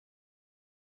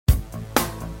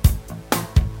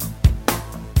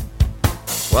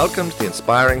Welcome to the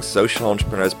Inspiring Social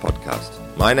Entrepreneurs podcast.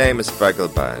 My name is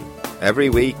Fergal Byrne. Every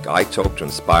week, I talk to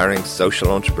inspiring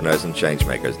social entrepreneurs and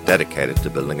changemakers dedicated to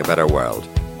building a better world.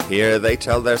 Here, they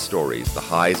tell their stories, the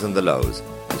highs and the lows,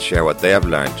 and share what they have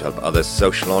learned to help other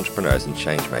social entrepreneurs and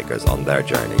changemakers on their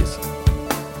journeys.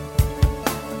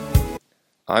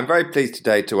 I'm very pleased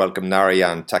today to welcome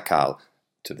Narayan Takal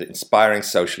to the Inspiring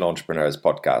Social Entrepreneurs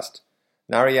podcast.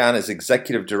 Narayan is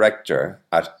Executive Director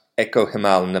at Eco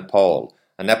Himal Nepal,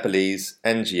 a Nepalese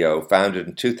NGO founded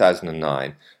in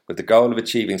 2009 with the goal of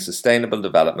achieving sustainable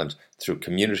development through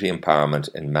community empowerment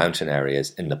in mountain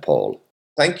areas in Nepal.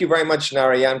 Thank you very much,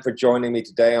 Narayan, for joining me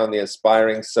today on the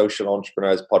Inspiring Social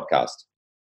Entrepreneurs podcast.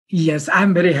 Yes,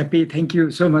 I'm very happy. Thank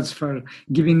you so much for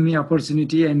giving me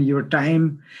opportunity and your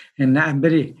time. And I'm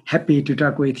very happy to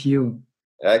talk with you.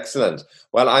 Excellent.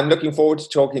 Well, I'm looking forward to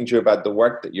talking to you about the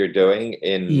work that you're doing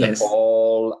in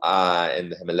Nepal, in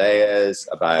the Himalayas,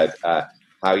 about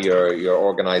how your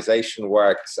organization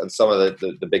works and some of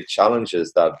the big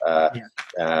challenges that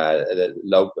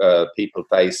people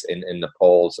face in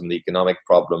Nepal, some of the economic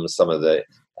problems, some of the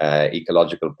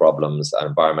ecological problems and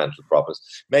environmental problems.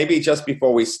 Maybe just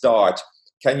before we start,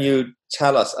 can you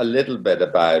tell us a little bit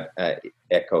about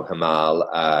Eco Himal,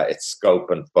 its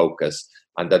scope and focus,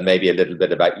 and then maybe a little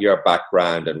bit about your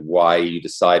background and why you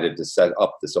decided to set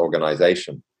up this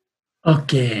organization?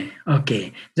 Okay.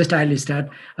 Just I'll start.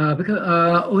 Because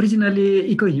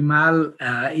originally Eco Himal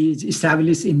is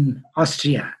established in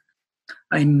Austria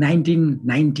in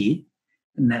 1990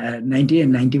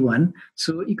 and 91.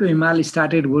 So Eco Himal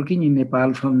started working in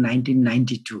Nepal from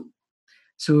 1992.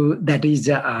 So that is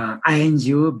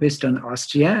INGO based on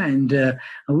Austria, and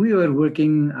we were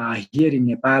working here in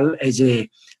Nepal as a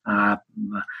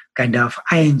kind of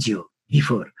INGO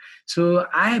before. So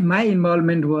my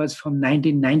involvement was from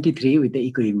 1993 with the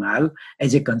Eco Himal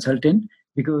as a consultant,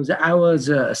 because I was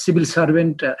a civil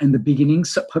servant in the beginning,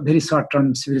 a very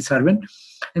short-term civil servant,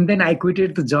 and then I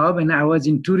quitted the job and I was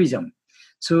in tourism.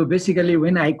 So basically,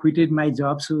 when I quitted my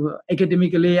job, so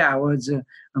academically, I was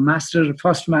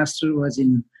first master was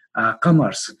in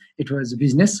commerce. It was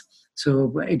business.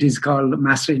 So it is called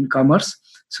Master in Commerce.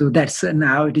 So that's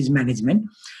now it is management.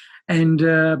 And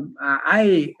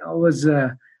I was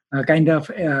kind of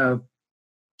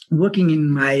working in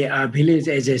my village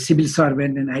as a civil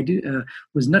servant, and I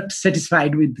was not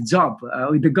satisfied with the job,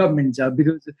 with the government job,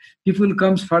 because people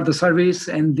comes for the service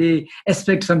and they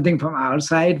expect something from our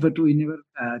side, but we never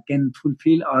can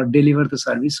fulfill or deliver the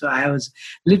service. So I was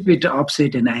a little bit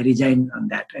upset and I resigned on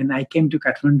that. And I came to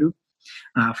Kathmandu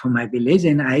from my village,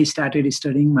 and I started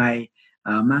studying my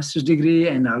master's degree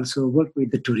and also work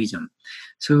with the tourism.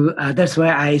 So that's why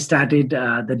I started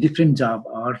the different job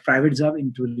or private job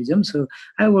in tourism. So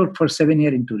I worked for 7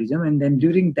 years in tourism, and then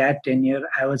during that 10 years,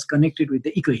 I was connected with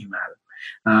the Eco Himal.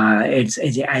 It's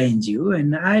as a INGO,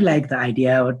 and I like the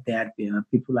idea what their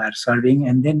people are serving.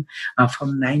 And then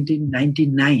from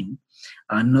 1999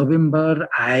 November,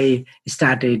 I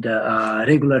started a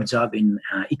regular job in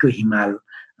Eco Himal,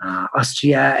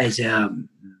 Austria, as a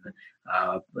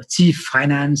chief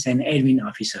finance and admin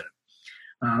officer,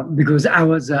 because I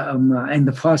was in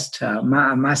the first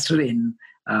master in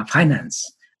finance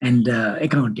and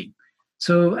accounting.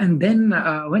 So, and then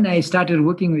when I started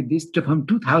working with this from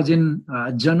 2000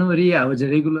 January, I was a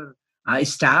regular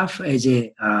staff as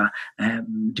a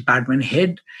department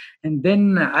head. And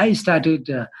then I started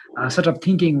sort of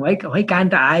thinking, why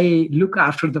can't I look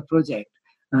after the project?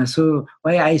 So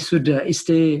why I should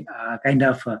stay kind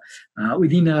of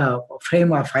within a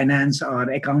frame of finance or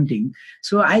accounting.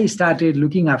 So I started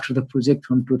looking after the project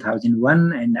from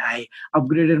 2001, and I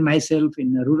upgraded myself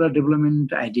in rural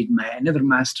development. I did another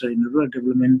master in rural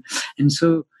development. And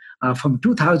so from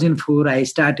 2004, I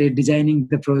started designing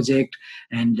the project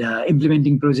and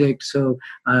implementing projects. So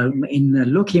in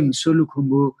Lokhim,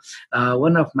 Solukhumbu,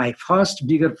 one of my first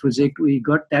bigger project, we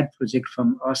got that project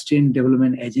from Austrian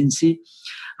Development Agency.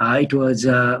 It was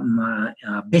a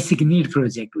basic need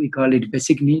project. We call it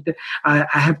basic need. I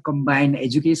have combined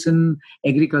education,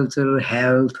 agriculture,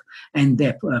 health, and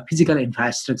the physical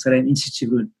infrastructure and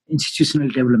institutional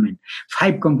development.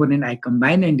 5 components I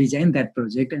combined and designed that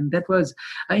project. And that was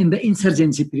in the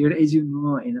insurgency period. As you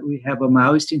know, we have a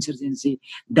Maoist insurgency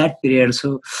that period.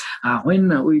 So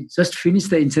when we just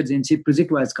finished the insurgency,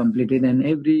 project was completed, and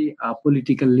every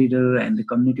political leader and the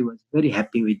community was very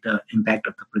happy with the impact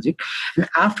of the project. And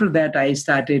after that, I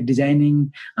started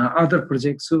designing other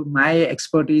projects. So my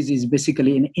expertise is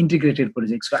basically in integrated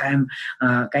projects. So I am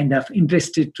kind of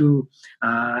interested to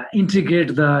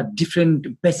integrate the different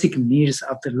basic needs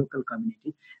of the local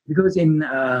community, because in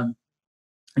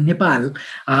Nepal,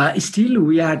 still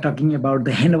we are talking about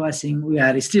the hand washing. We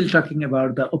are still talking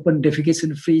about the open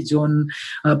defecation free zone.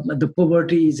 The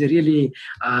poverty is really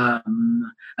a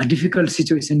difficult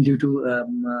situation due to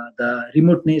the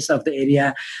remoteness of the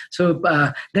area. So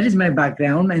that is my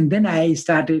background. And then I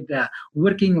started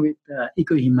working with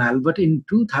Eco Himal. But in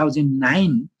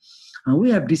 2009,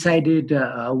 we have decided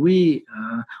we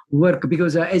work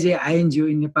because as a INGO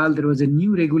in Nepal, there was a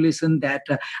new regulation that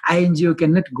INGO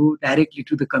cannot go directly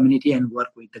to the community and work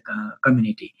with the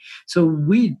community. So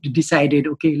we decided,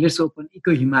 okay, let's open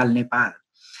Eco Himal Nepal.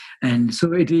 And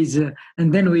so it is,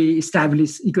 and then we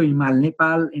established Eco Himal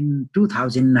Nepal in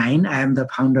 2009. I am the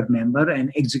founder member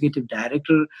and executive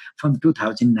director from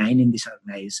 2009 in this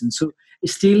organization. So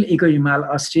still Eco Himal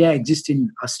Austria exists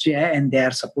in Austria and they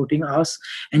are supporting us.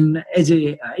 And as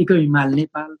a Eco Himal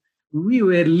Nepal, we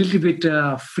were a little bit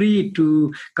free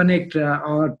to connect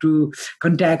or to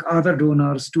contact other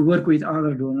donors, to work with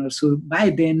other donors. So by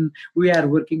then, we are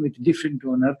working with different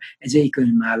donor as a Eco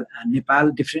Himal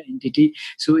Nepal, different entity.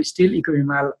 So still Eco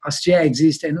Himal Austria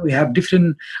exists, and we have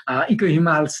different Eco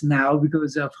Himals now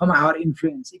because from our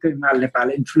influence, Eco Himal Nepal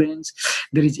influence,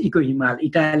 there is Eco Himal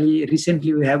Italy.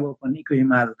 Recently, we have opened Eco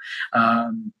Himal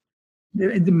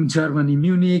Germany,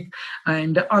 Munich,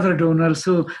 and other donors.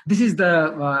 So this is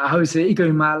the how you say Eco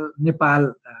Himal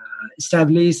Nepal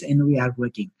established, and we are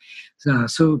working.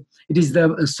 So it is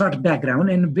the short background,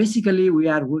 and basically we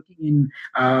are working in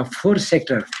four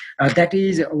sectors. That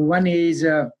is, one is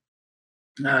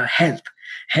health.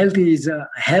 Health is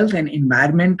health and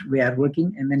environment we are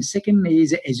working, and then second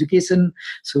is education.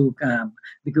 So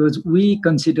because we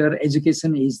consider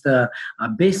education is the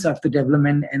base of the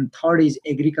development, and third is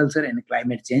agriculture and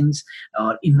climate change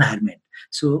or environment.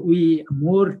 So we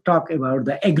more talk about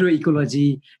the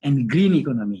agroecology and green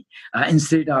economy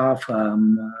instead of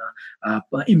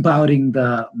empowering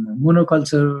the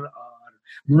monoculture,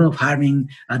 mono-farming,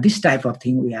 this type of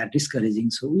thing we are discouraging.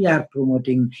 So we are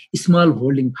promoting small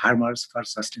holding farmers for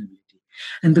sustainability.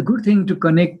 And the good thing to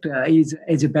connect is,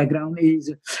 as a background,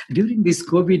 is during this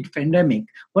COVID pandemic,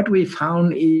 what we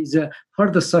found is for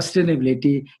the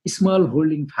sustainability, small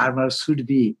holding farmers should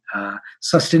be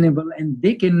sustainable, and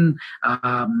they can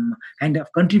kind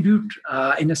of contribute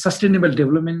in a sustainable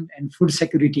development and food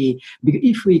security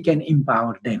if we can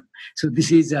empower them. So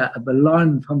this is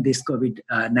learned from this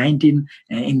COVID-19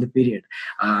 in the period.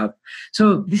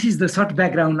 So this is the short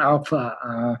background of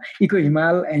Eco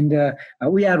Himal, and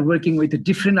we are working with a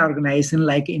different organization.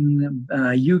 Like in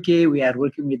UK, we are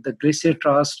working with the Glacier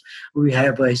Trust. We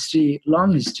have a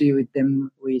long history with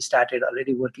them. We started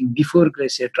already working before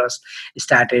Glacier Trust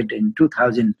started in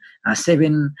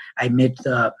 2007. I met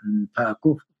the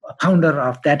founder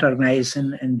of that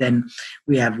organization, and then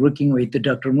we are working with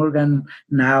Dr. Morgan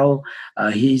now.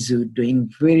 He's doing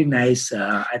very nice,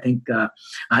 I think,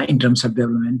 in terms of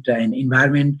development and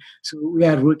environment. So we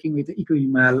are working with Eco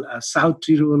Himal South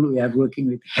Tyrol. We are working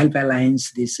with Help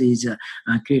Alliance. This is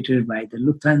created by the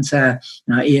Lufthansa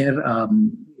Air.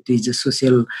 It is a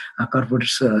social corporate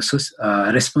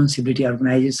responsibility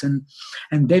organization.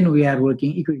 And then we are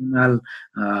working Eco Himal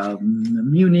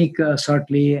Munich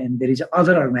shortly, and there is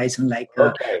other organization like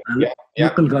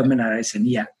local government organization.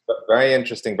 Yeah. Very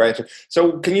interesting. Very interesting.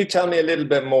 So can you tell me a little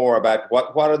bit more about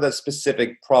what are the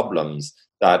specific problems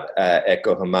that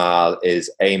Eco Himal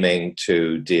is aiming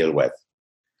to deal with?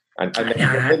 And maybe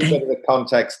a little bit of the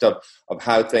context of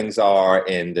how things are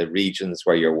in the regions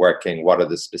where you're working. What are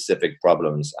the specific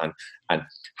problems, and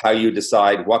how you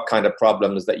decide what kind of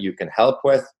problems that you can help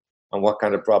with and what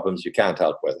kind of problems you can't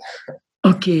help with?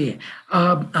 Okay.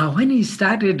 When he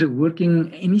started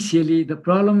working initially, the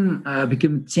problem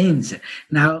became change.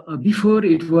 Now, before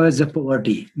it was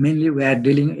poverty. Mainly we are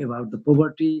dealing about the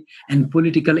poverty and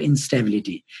political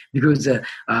instability, because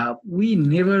we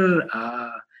never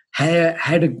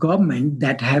had a government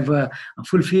that have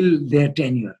fulfilled their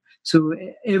tenure. So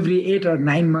every 8 or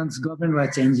 9 months, government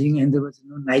was changing, and there was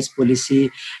no nice policy,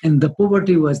 and the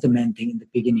poverty was the main thing in the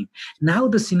beginning. Now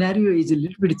the scenario is a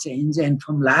little bit changed, and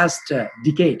from last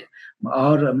decade,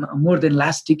 or more than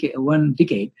last decade, 1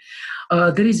 decade,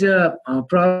 there is a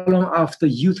problem of the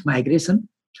youth migration.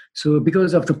 So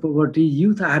because of the poverty,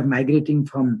 youth are migrating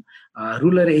from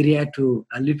rural area to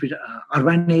a little bit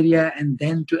urban area and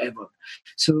then to abroad.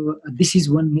 So this is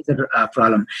one major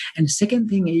problem. And second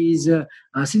thing is,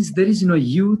 since there is no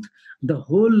youth, the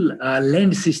whole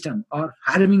land system or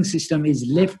farming system is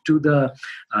left to the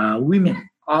women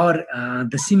or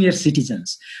the senior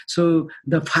citizens. So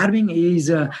the farming is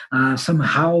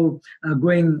somehow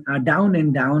going down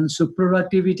and down. So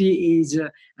productivity is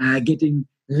getting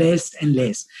less and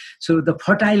less. So the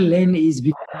fertile land is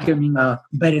becoming a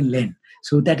barren land.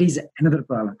 So that is another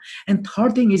problem. And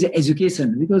third thing is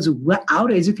education, because our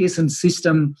education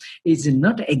system is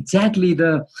not exactly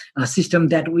the system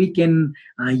that we can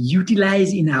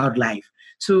utilize in our life.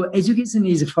 So education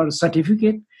is for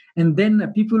certificate, and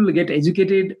then people get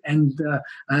educated and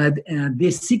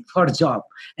they seek for job,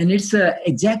 and it's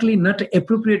exactly not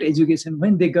appropriate education.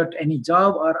 When they got any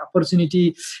job or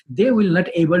opportunity, they will not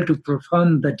able to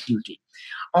perform the duty,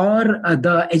 or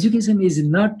the education is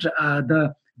not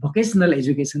the vocational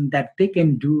education that they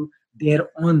can do their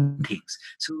own things.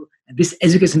 So this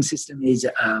education system is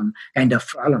kind of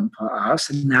problem for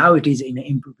us. Now it is in an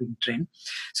improving trend.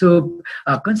 So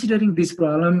considering this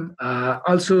problem,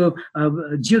 also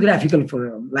geographical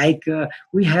problem, like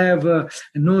we have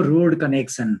no road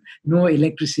connection, no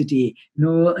electricity,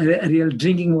 no real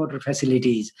drinking water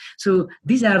facilities. So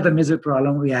these are the major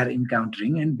problem we are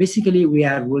encountering, and basically we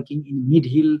are working in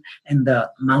mid-hill and the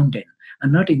mountain,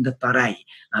 and not in the Tarai.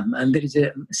 And there is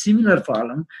a similar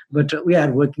problem, but we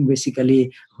are working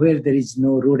basically where there is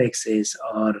no road access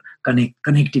or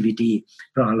connectivity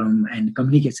problem and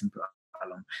communication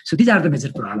problem. So these are the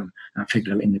major problems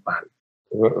federal in Nepal.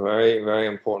 Very, very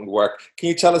important work. Can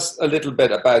you tell us a little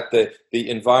bit about the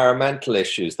environmental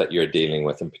issues that you're dealing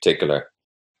with in particular?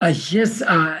 Yes,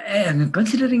 and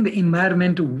considering the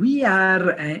environment, we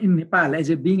are in Nepal,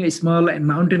 as being a small and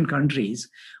mountain countries,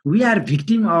 we are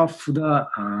victim of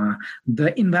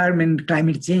the environment,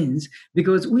 climate change,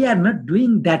 because we are not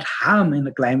doing that harm in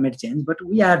the climate change, but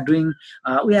we are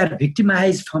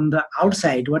victimized from the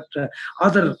outside what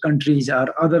other countries or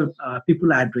other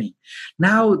people are doing.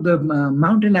 Now the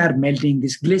mountain are melting,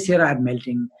 this glacier are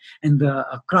melting, and the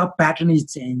crop pattern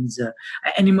is changed,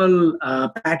 animal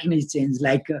pattern is changed.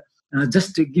 Like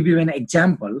just to give you an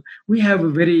example, we have a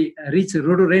very rich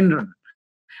rhododendron.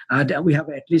 We have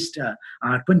at least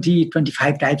 20,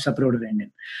 25 types of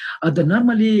rhododendron.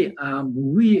 Normally,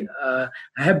 we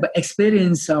have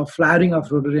experience of flowering of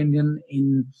rhododendron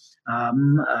in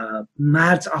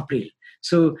March, April.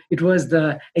 So it was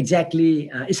the exactly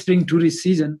spring tourist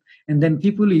season, and then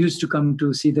people used to come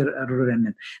to see the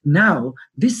rhododendron. Now,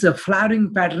 this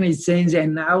flowering pattern is changed,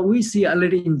 and now we see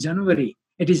already in January,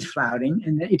 it is flowering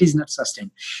and it is not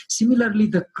sustained. Similarly,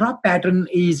 the crop pattern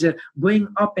is going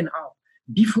up and up.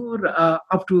 Before,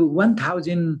 up to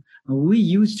 1,000, we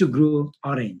used to grow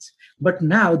orange. But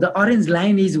now the orange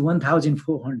line is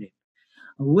 1,400.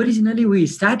 Originally, we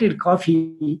started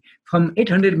coffee from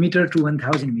 800 meter to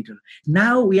 1,000 meter.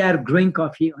 Now we are growing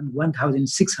coffee on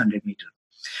 1,600 meter.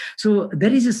 So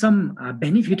there is some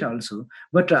benefit also,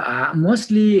 but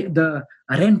mostly the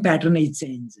rain pattern is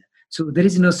changed. So there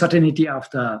is no certainty of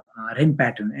the rain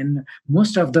pattern, and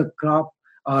most of the crop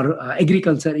or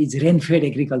agriculture is rain-fed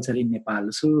agriculture in Nepal.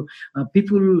 So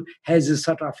people has a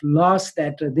sort of loss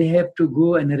that they have to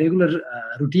go in a regular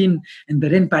routine, and the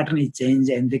rain pattern is changed,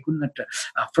 and they could not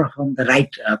perform the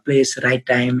right place, right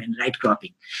time, and right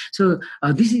cropping. So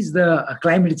this is the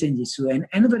climate change issue. And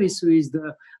another issue is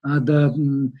the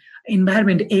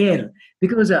environment, air,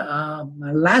 because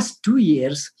last 2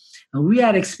 years, we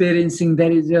are experiencing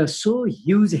there is a so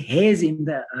huge haze in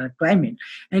the climate,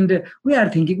 and we are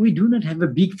thinking we do not have a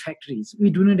big factories, we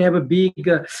do not have a big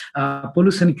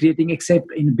pollution creating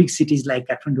except in big cities like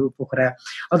Kathmandu, Pokhara.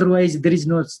 Otherwise, there is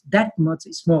not that much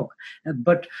smoke,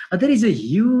 but there is a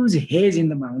huge haze in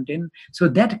the mountain, so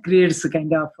that creates a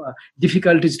kind of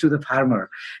difficulties to the farmer.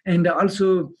 And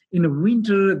also in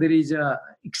winter there is a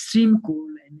extreme cold,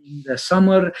 and in the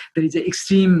summer there is a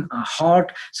extreme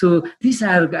hot. So these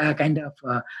are kind of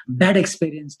bad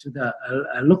experience to the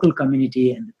local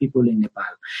community and the people in Nepal.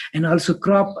 And also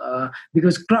crop,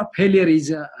 because crop failure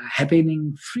is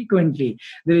happening frequently.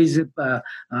 There is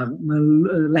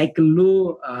like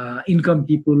low income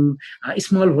people,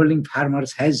 small holding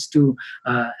farmers has to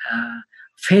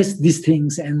face these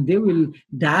things, and they will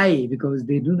die because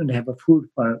they do not have a food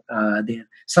for their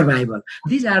survival.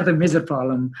 These are the major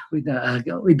problem with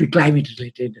the climate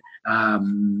related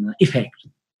effect.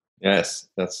 Yes,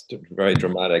 that's very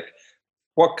dramatic.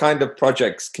 What kind of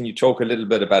projects, can you talk a little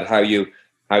bit about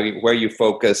where you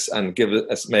focus, and give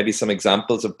us maybe some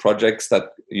examples of projects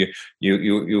that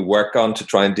you work on to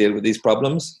try and deal with these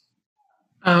problems?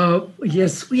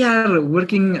 Yes, we are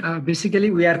working, basically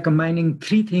we are combining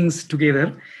three things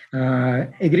together: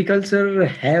 agriculture,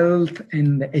 health,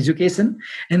 and education.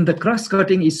 And the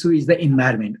cross-cutting issue is the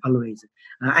environment always.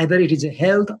 either it is a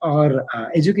health or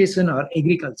education or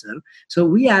agriculture. So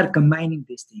we are combining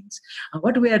these things.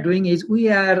 What we are doing is we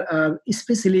are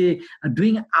especially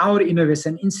doing our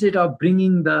innovation instead of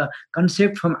bringing the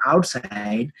concept from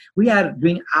outside. We are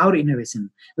doing our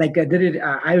innovation. Like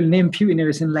I will name few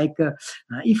innovation. Like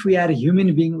if we are a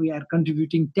human being, we are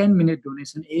contributing 10-minute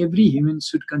donation. Every human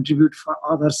should contribute for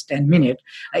others 10 minutes,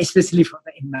 especially for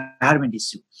the environment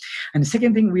issue. And the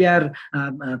second thing, we are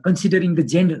considering the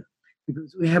gender,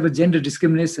 because we have a gender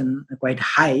discrimination quite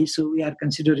high. So we are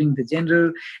considering the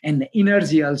gender and the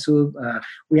energy also.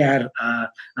 We are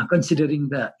considering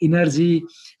the energy,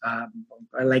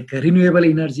 like renewable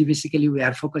energy. Basically, we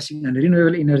are focusing on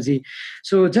renewable energy.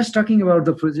 So just talking about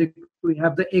the project, we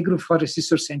have the Agroforest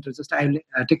Research Center. Just I will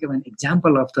take an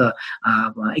example of the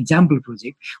example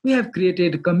project. We have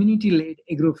created community-led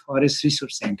Agroforest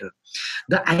Research Center.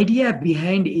 The idea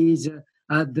behind is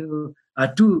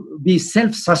to be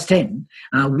self-sustained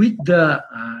with the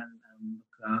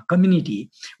community,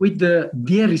 with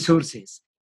their resources.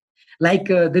 Like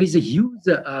there is a huge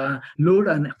load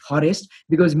on forest,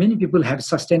 because many people have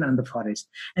sustained on the forest,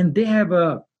 and they have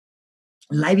a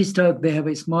livestock, they have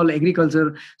a small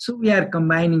agriculture. So we are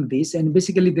combining this, and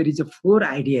basically there is a 4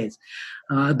 ideas.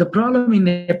 The problem in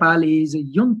Nepal is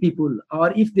young people,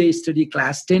 or if they study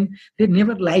class 10, they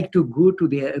never like to go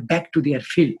to back to their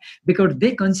field, because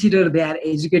they consider they are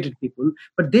educated people,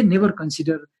 but they never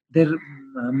consider there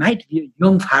might be a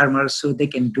young farmers, so they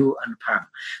can do on farm.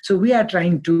 So we are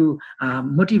trying to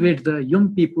motivate the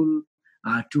young people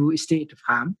to stay at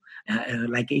farm,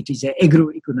 like it is an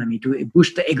agroeconomy, to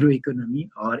boost the agroeconomy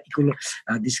or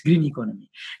this green economy.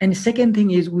 And the second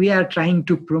thing is we are trying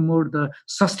to promote the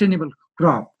sustainable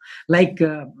crop. Like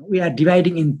we are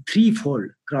dividing in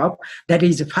 3-fold crop. That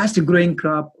is a fast growing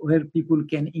crop where people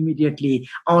can immediately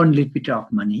earn a little bit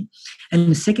of money.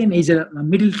 And the second is a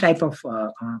middle type of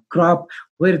crop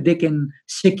where they can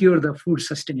secure the food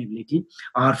sustainability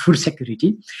or food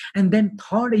security. And then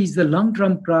third is the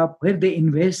long-term crop where they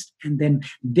invest, and then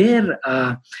their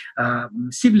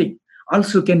sibling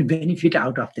also can benefit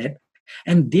out of that.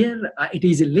 And there it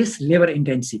is less labor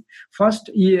intensive. First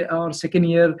year or second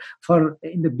year, for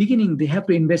in the beginning they have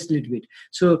to invest a little bit.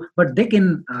 So, but they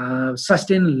can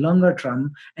sustain longer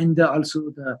term, and also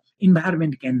the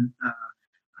environment can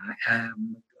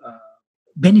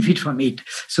benefit from it.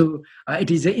 So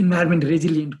it is an environment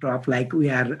resilient crop. Like we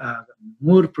are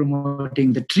more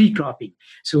promoting the tree cropping.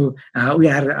 So we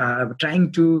are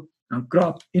trying to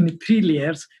crop in 3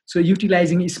 layers, so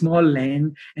utilizing a small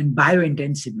land and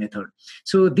bio-intensive method.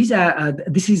 So this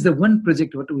is the one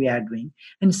project what we are doing.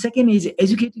 And second is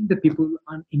educating the people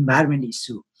on environment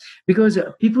issue, because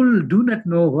people do not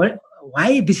know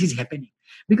why this is happening,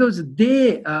 because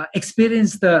they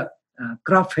experience the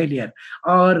crop failure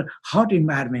or hot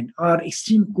environment or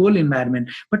extreme cold environment,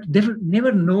 but they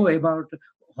never know about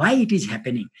why it is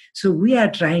happening. So we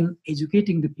are trying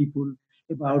educating the people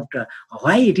about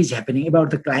why it is happening, about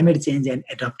the climate change and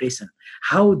adaptation,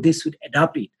 how they should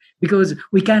adapt it, because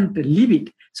we can't leave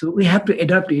it. So we have to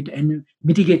adapt it and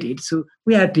mitigate it. So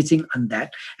we are teaching on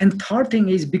that. And third thing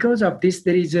is, because of this,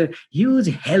 there is a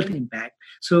huge health impact.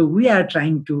 So we are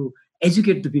trying to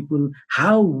educate the people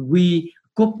how we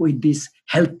cope with these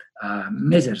health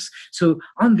measures. So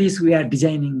on this, we are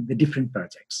designing the different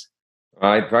projects. All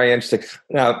right, very interesting.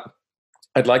 Now,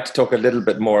 I'd like to talk a little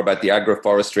bit more about the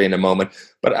agroforestry in a moment,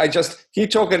 but can you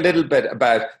talk a little bit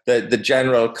about the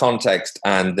general context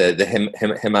and the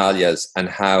Himalayas and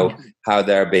how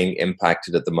they're being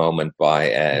impacted at the moment by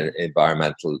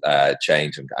environmental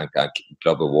change and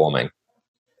global warming?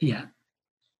 Yeah.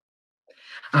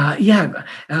 I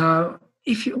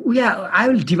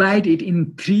will divide it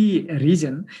in 3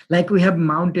 regions. Like we have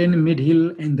mountain,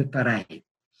 mid-hill, and the Tarai.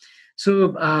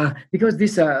 So, because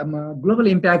this global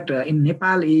impact in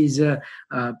Nepal is a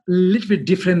little bit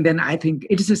different than, I think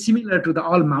it is similar to the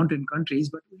all mountain countries,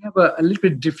 but we have a little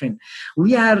bit different.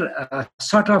 We are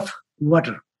sort of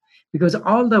water, because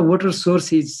all the water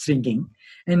source is shrinking,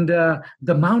 and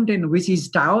the mountain, which is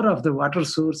tower of the water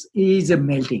source, is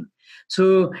melting.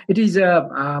 So it is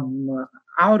our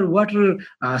water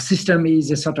system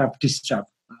is a sort of disturbed.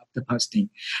 The first thing.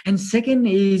 And second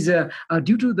is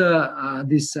due to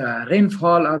this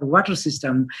rainfall or water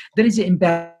system, there is an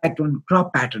impact on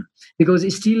crop pattern, because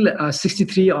still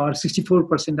 63 or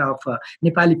 64% of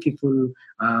Nepali people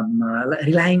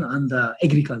relying on the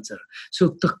agriculture.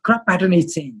 So the crop pattern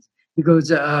is changed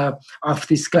because of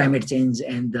this climate change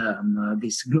and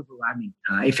this global warming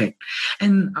effect.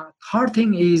 And third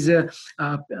thing is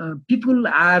people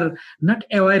are not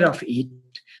aware of it.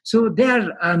 So they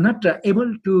are not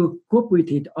able to cope with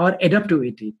it or adapt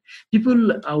with it.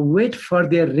 People wait for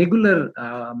their regular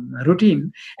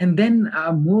routine, and then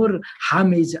more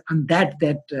harm is on that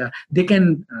they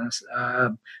can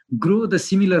grow the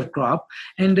similar crop,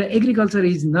 and agriculture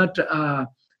is not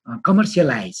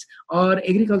commercialized, or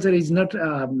agriculture is not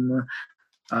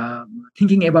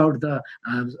thinking about the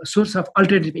source of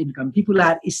alternative income. People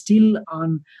are still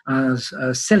on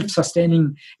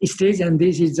self-sustaining stage, and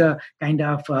this is a kind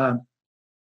of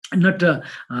not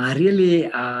really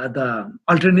the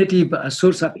alternative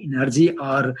source of energy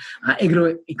or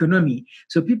agroeconomy.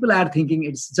 So people are thinking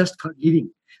it's just for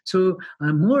living. So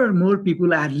more and more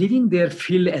people are leaving their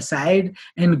field aside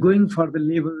and going for the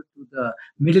labor to the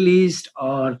Middle East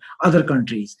or other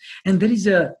countries. And there is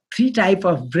a three type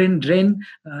of brain drain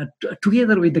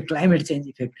together with the climate change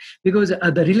effect, because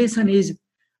the relation is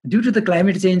due to the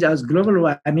climate change as global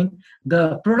warming,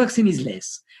 the production is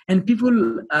less, and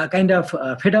people kind of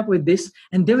fed up with this,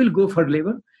 and they will go for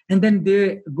labor, and then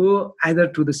they go either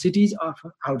to the cities or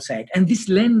outside, and this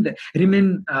land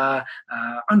remain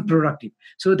unproductive.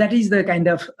 So that is the kind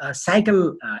of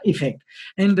cycle effect,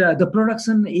 and the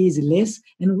production is less,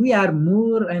 and we are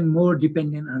more and more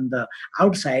dependent on the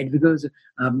outside, because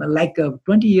like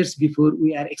 20 years before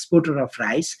we are exporter of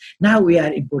rice, now we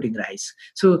are importing rice.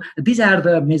 So these are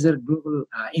the major global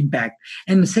impact.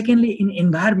 And secondly, in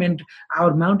environment,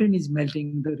 our mountain is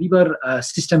melting, the river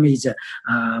system is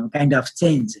kind of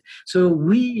changed. So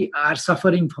we are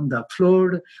suffering from the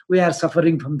flood, we are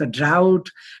suffering from the drought,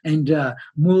 and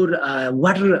more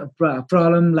water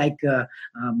problem, like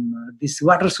this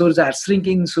water sources are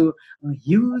shrinking. So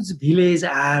huge villages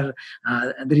are,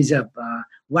 there is a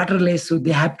waterless, so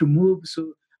they have to move.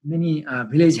 So many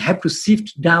villages have to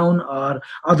shift down or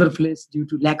other place due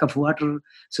to lack of water.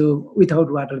 So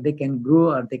without water, they can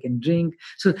grow or they can drink.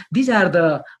 So these are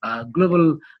the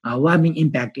global warming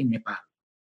impact in Nepal.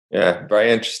 Yeah,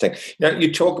 very interesting. Now,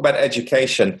 you talk about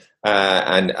education,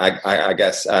 and I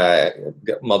guess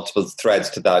multiple threads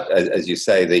to that, as you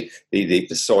say, the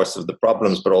source of the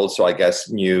problems, but also, I guess,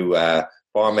 new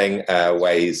farming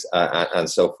ways and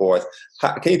so forth.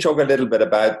 Can you talk a little bit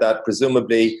about that?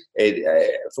 Presumably,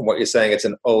 from what you're saying, it's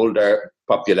an older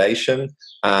population,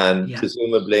 and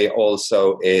presumably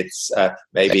also it's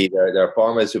maybe there are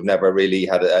farmers who've never really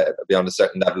had beyond a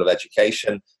certain level of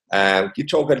education. Can you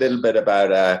talk a little bit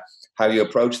about how you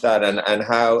approach that, and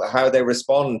how they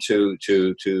respond to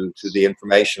the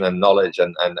information and knowledge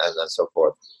and so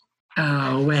forth?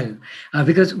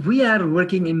 Because we are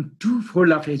working in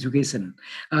two-fold of education.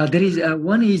 There is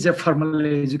one is a formal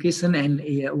education, and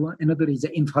another is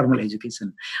informal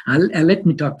education. Let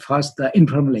me talk first the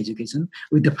informal education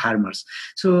with the farmers.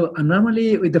 So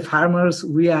normally with the farmers,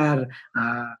 we are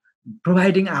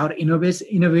providing our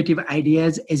innovative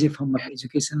ideas as a form of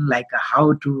education, like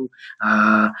how to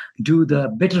do the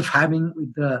better farming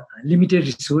with the limited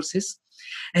resources.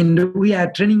 And we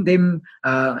are training them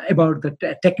about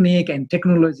the technique and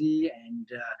technology and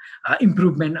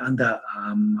improvement on the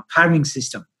farming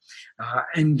system.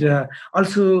 And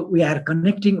also we are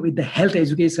connecting with the health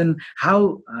education,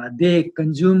 how they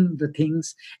consume the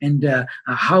things, and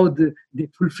how they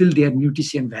fulfill their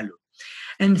nutrition value.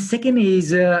 And second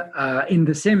is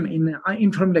in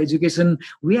informal education,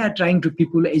 we are trying to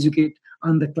people educate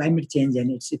on the climate change and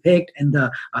its effect and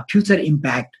the future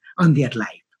impact on their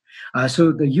life.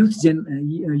 So the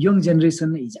young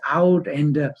generation is out,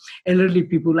 and elderly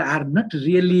people are not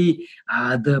really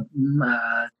the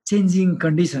changing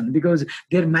condition, because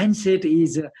their mindset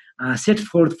is set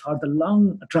forth for the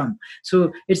long term.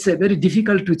 So it's very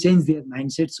difficult to change their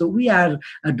mindset. So we are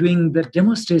doing the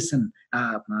demonstration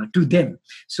to them.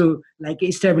 So like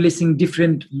establishing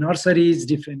different nurseries,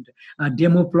 different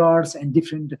demo plots, and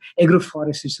different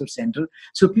agroforest resource center.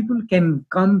 So people can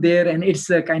come there, and it's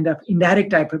a kind of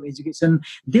indirect type of education.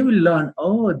 They will learn,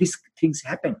 oh, these things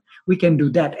happen, we can do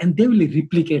that, and they will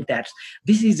replicate that.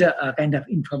 This is a kind of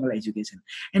informal education.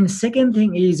 And second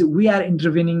thing is we are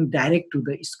intervening direct to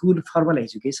the school formal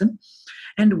education,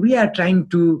 and we are trying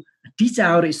to teach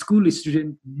our school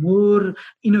students more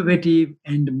innovative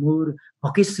and more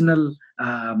vocational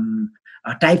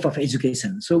type of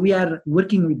education. So we are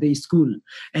working with the school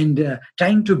and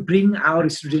trying to bring our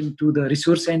students to the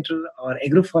resource center or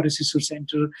agroforest resource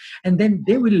center, and then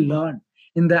they will learn.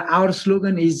 Our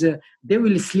slogan is they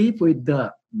will sleep with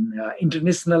the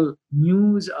international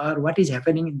news or what is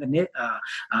happening in the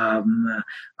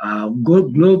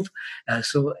globe.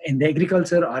 So in the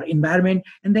agriculture or environment,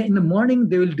 and then in the morning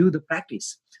they will do the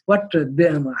practice.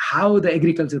 how the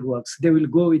agriculture works. They will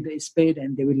go with the spade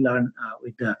and they will learn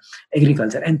with the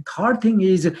agriculture. And third thing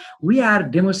is we are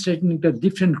demonstrating the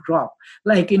different crop.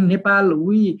 Like in Nepal,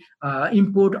 we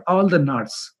import all the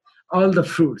nuts, all the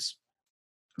fruits.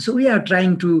 So we are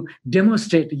trying to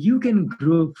demonstrate you can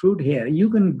grow fruit here, you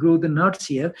can grow the nuts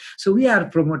here. So we are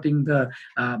promoting the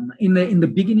in the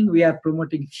beginning we are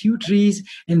promoting few trees,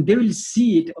 and they will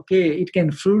see it. Okay, it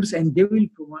can fruits, and they will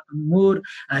promote more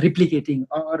replicating,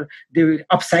 or they will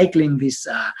upcycling this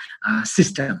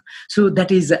system. So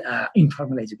that is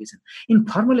informal education. In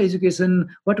formal education,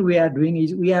 what we are doing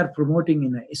is we are promoting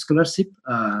in a scholarship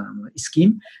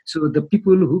scheme. So the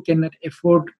people who cannot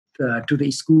afford to the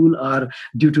school, or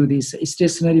due to this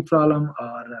stationary problem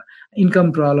or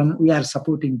income problem, we are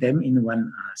supporting them in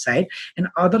one side, and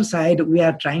other side we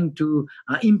are trying to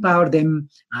empower them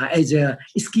as a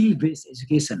skill-based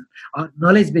education or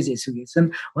knowledge-based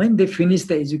education. When they finish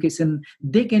the education,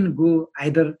 they can go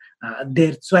either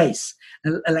their choice,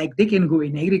 like they can go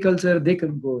in agriculture, they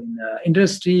can go in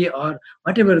industry, or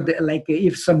whatever like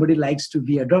if somebody likes to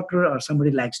be a doctor, or somebody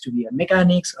likes to be a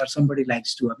mechanics, or somebody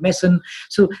likes to be a mason.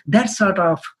 So that sort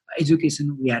of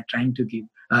education we are trying to give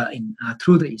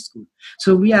through the school.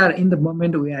 So we are in the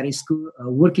moment we are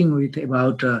working with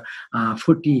about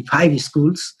 45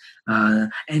 schools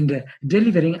and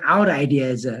delivering our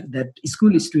ideas that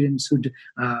school students should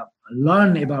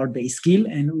learn about the skill,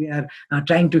 and we are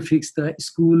trying to fix the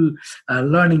school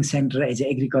learning center as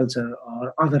agriculture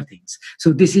or other things.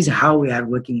 So this is how we are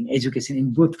working in education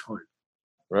in both folds.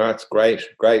 That's great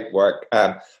work.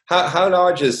 How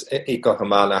large is Eco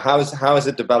Himal now? How has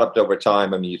it developed over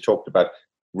time? I mean, you talked about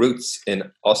roots in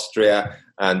Austria,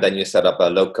 and then you set up a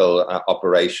local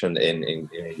operation in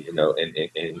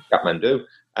Kathmandu.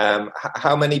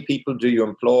 How many people do you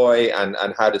employ, and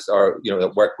how does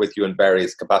work with you in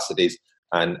various capacities?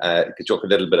 And could you talk a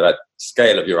little bit about the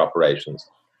scale of your operations?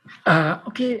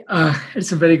 Okay,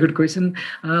 it's a very good question.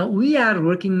 We are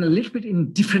working a little bit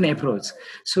in different approach.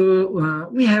 So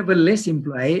we have a less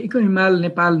employee. Eco Himal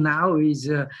Nepal now is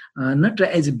not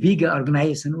as a big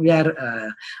organization. We are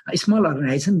a small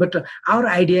organization, but our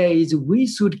idea is we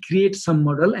should create some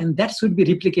model, and that should be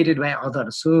replicated by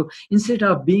others. So instead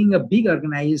of being a big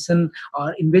organization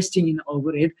or investing in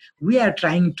overhead, we are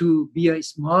trying to be a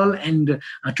small and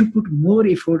to put more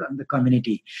effort on the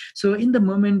community. So in the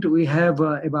moment, we have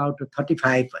about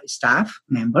 35 staff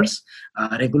members,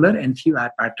 regular, and few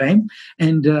are part-time,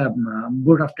 and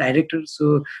board of directors.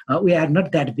 So we are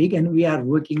not that big, and we are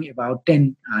working about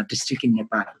 10 districts in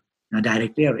Nepal,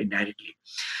 directly or indirectly.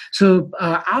 So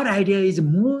our idea is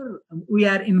more, we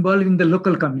are involving the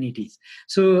local communities.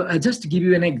 So just to give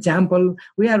you an example,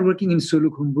 we are working in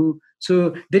Solukhumbu.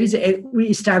 So we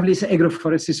establish an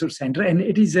agroforest resource center, and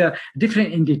it is a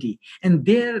different entity. And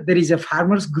there is a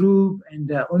farmers group and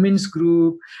a women's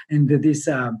group and this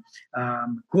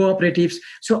cooperatives.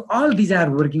 So all these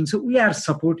are working. So we are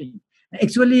supporting.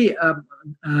 Actually,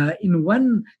 in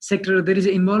one sector, there is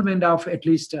involvement of at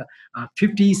least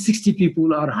 50, 60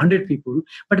 people or 100 people,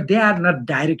 but they are not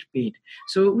direct paid.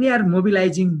 So we are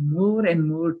mobilizing more and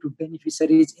more to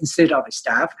beneficiaries instead of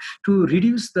staff to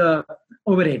reduce the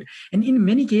overhead. And in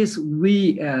many cases,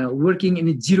 we working in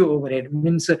a zero overhead,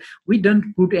 means we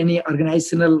don't put any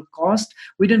organizational cost,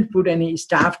 we don't put any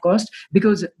staff cost,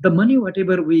 because the money,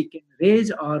 whatever we can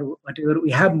raise or whatever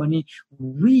we have money,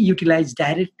 we utilize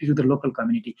directly to the local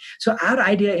community. So our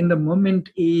idea in the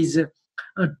moment is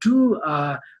to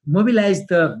mobilize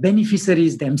the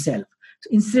beneficiaries themselves. So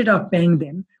instead of paying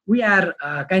them, we are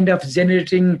kind of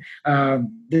generating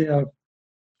their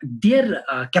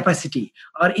capacity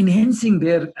or enhancing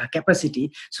their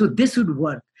capacity, so they should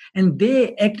work, and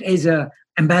they act as a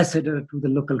ambassador to the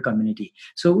local community.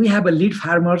 So we have a lead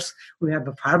farmers, we have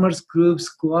the farmers groups,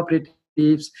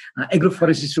 cooperatives,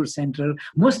 agroforest resource center.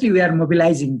 Mostly we are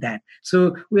mobilizing that.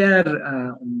 So we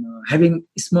are having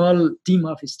a small team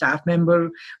of staff member,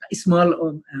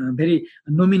 small very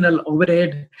nominal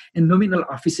overhead and nominal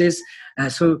offices.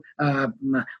 So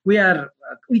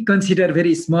we consider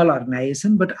very small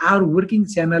organization, but our working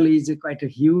channel is quite a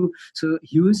huge.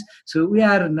 So we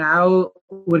are now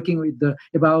working with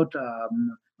about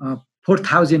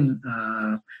 4,000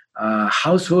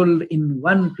 household in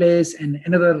one place, and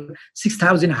another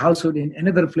 6,000 household in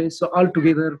another place. So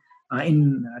altogether,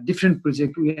 in different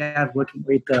projects, we are working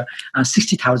with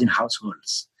 60,000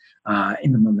 households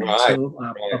in the moment. Right. So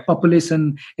a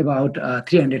population about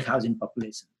 300,000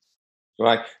 population.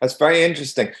 Right, that's very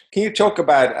interesting. Can you talk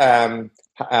about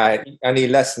any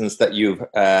lessons that you've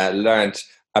learned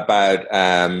about,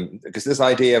 because this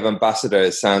idea of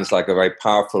ambassadors sounds like a very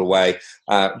powerful way.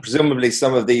 Presumably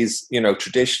some of these,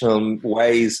 traditional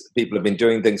ways people have been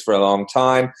doing things for a long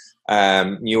time.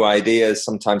 New ideas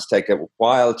sometimes take a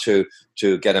while to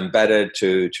get embedded,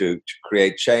 to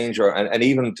create change, and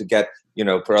even to get,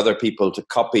 for other people to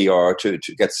copy or to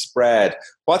get spread.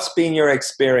 What's been your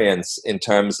experience in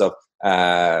terms of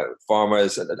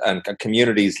farmers and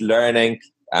communities learning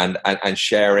and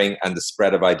sharing and the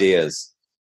spread of ideas?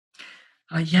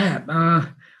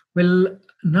 Well,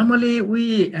 normally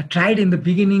we tried in the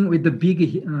beginning with the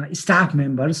big staff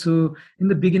members. So in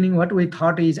the beginning, what we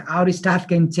thought is our staff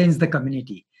can change the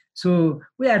community. So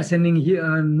we are sending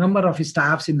a number of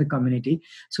staffs in the community.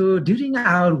 So during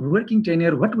our working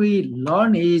tenure, what we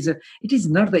learn is it is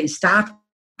not the staff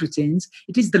to change,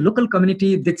 it is the local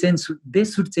community they change. They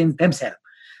should change themselves.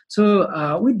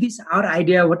 So with this, our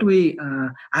idea, what we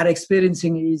are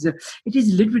experiencing is it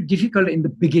is a little bit difficult in the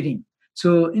beginning.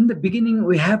 So in the beginning,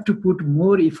 we have to put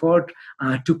more effort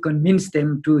to convince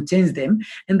them, to change them.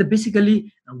 And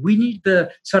basically, we need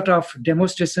the sort of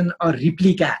demonstration or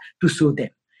replica to show them.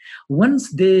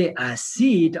 Once they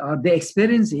see it or they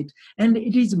experience it, and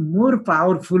it is more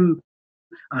powerful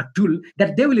tool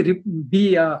that they will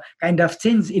be a kind of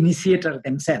change initiator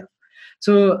themselves.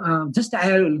 So just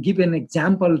I will give an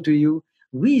example to you.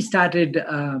 We started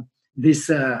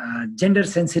this gender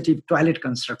sensitive toilet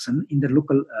construction in the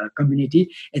local community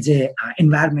as a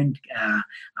environment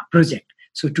project.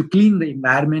 So to clean the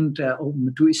environment,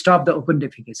 to stop the open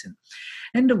defecation.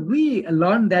 And we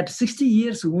learned that 60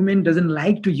 years woman doesn't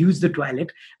like to use the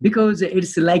toilet because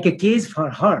it's like a cage for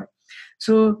her.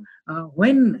 So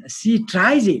when she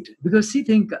tries it, because she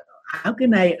think, how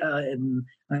can I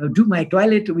do my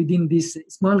toilet within this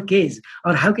small cage,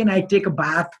 or how can I take a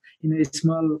bath in a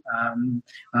small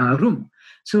room?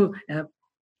 So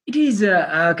it is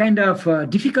a kind of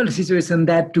difficult situation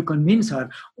that to convince her.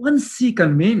 Once she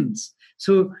convinced,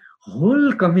 so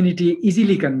whole community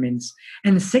easily convinced.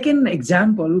 And second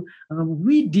example,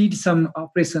 we did some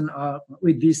operation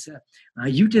with this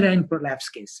uterine prolapse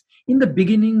case. In the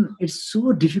beginning, it's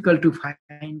so difficult to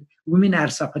find. Women are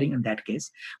suffering in that case.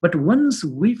 But once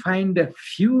we find a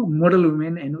few model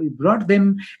women and we brought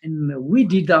them and we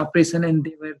did the operation, and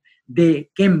they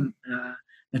came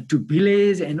to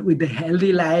village and with the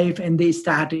healthy life, and they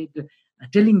started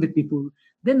telling the people.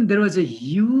 Then there was a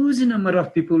huge number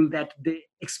of people that they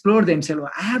explore themselves.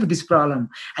 I have this problem.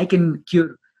 I can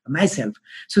cure myself.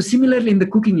 So similarly in the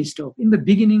cooking stove, in the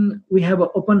beginning, we have an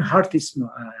open hearth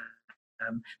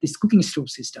this cooking stove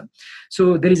system.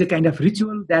 So there is a kind of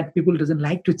ritual that people doesn't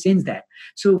like to change that.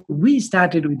 So we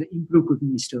started with the improved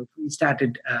cooking stove. We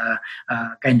started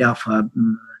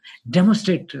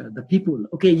demonstrate the people.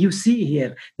 Okay, you see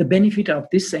here the benefit of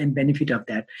this and benefit of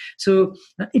that. So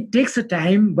it takes a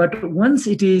time, but once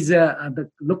it is the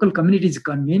local community is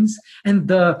convinced, and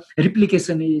the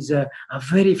replication is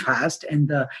very fast, and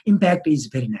the impact is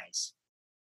very nice.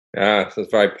 Yeah, so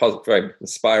it's very positive, very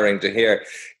inspiring to hear.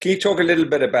 Can you talk a little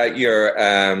bit about your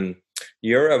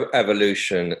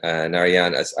evolution,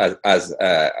 Narayan, as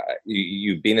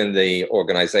you've been in the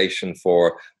organization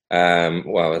for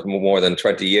more than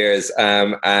 20 years,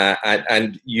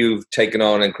 and you've taken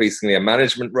on increasingly a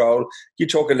management role. Can you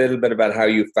talk a little bit about how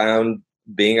you found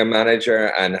being a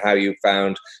manager and how you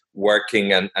found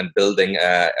working and building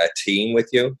a team with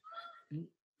you?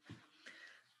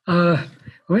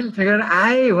 Well,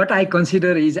 what I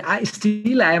consider is I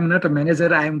am not a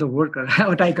manager. I am the worker.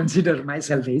 What I consider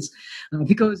myself is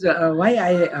because why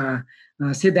I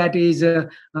say that is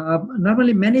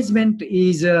normally management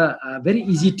is a very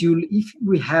easy tool if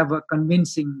we have a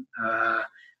convincing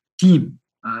team.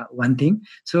 One thing.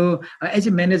 So as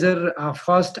a manager,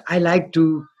 first I like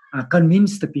to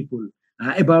convince the people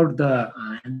about the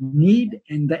need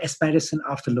and the aspiration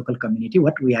of the local community,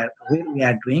 where we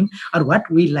are doing, or what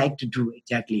we like to do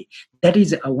exactly. That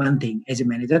is one thing as a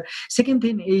manager. Second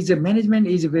thing is management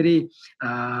is a very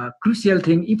crucial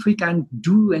thing if we can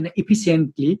do and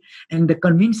efficiently and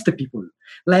convince the people.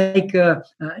 Like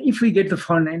if we get the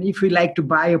fund and if we like to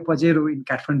buy a Pajero in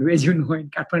Kathmandu, as you know, in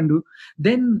Kathmandu,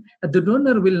 then the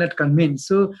donor will not convince.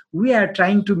 So we are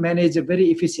trying to manage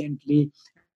very efficiently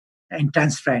and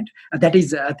transparent. That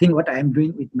is a thing what I am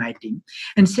doing with my team.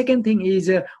 And second thing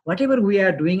is whatever we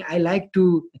are doing, I like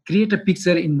to create a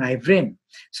picture in my brain.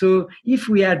 So if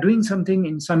we are doing something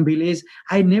in some village,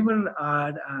 I never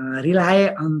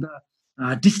rely on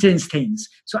the distance things.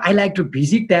 So I like to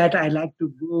visit that. I like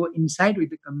to go inside with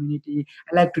the community.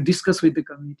 I like to discuss with the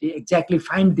community, exactly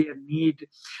find their need,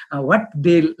 what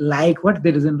they like, what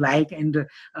they doesn't like, and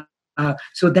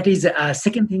so that is a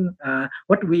second thing,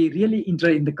 what we really enter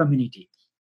in the community.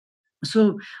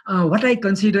 So what I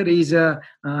consider is I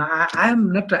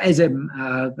am not as a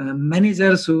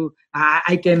manager, so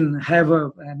I can have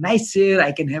a nice chair,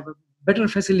 I can have a better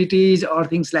facilities or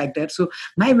things like that. So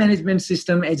my management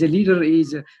system as a leader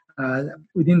is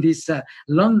within this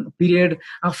long period.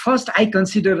 First, I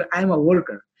consider I'm a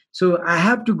worker. So I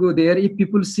have to go there. If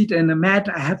people sit on a mat,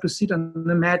 I have to sit on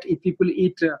the mat. If people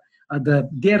eat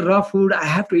their raw food, I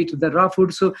have to eat the raw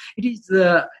food. So it is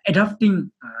the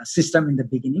adapting system in the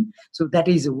beginning. So that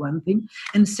is one thing.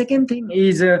 And second thing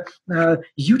is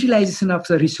utilization of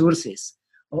the resources.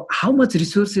 How much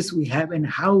resources we have and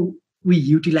how we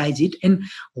utilize it, and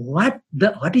what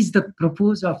is the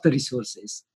purpose of the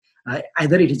resources.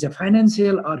 Either it is a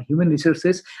financial or human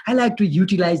resources. I like to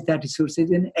utilize that resources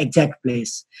in exact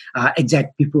place,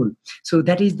 exact people. So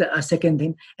that is the second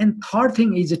thing. And third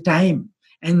thing is the time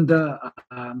and the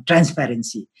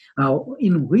transparency.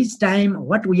 In which time,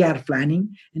 what we are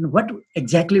planning, and what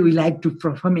exactly we like to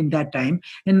perform in that time,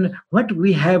 and what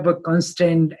we have a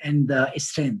constraint and the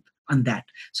strength on that.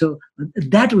 So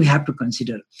that we have to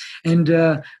consider. And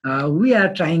we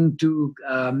are trying to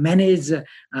manage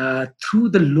through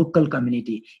the local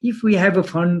community. If we have a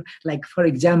fund, like for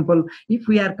example, if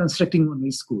we are constructing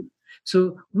one school,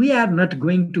 so we are not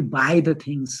going to buy the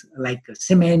things like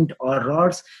cement or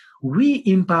rods. We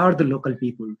empower the local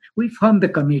people. We form the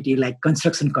committee, like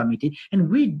construction committee, and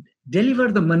we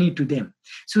deliver the money to them.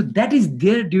 So that is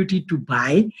their duty to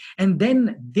buy, and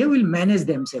then they will manage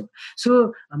themselves.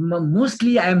 So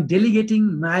mostly I am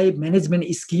delegating my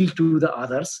management skill to the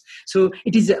others. So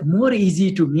it is more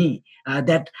easy to me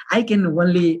that I can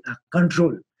only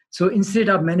control. So instead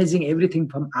of managing everything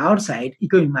from our side,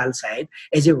 EcoHimal side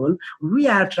as a whole, we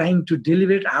are trying to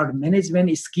deliver our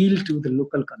management skill to the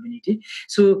local community.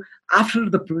 So after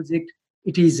the project,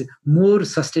 it is more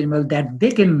sustainable that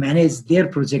they can manage their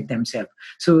project themselves.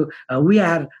 So we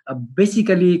are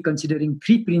basically considering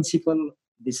three principles.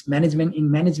 This management, in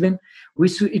management,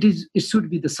 it should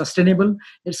be the sustainable.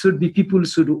 It should be people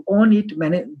should own it,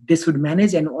 they should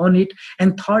manage and own it.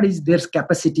 And third is their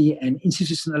capacity and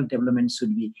institutional development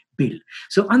should be built.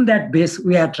 So on that base,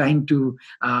 we are trying to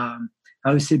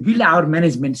build our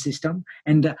management system.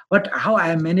 And how I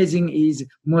am managing is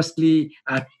mostly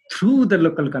through the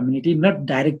local community, not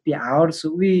directly ours.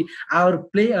 So our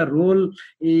play a role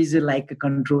is like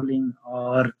controlling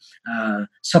or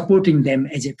supporting them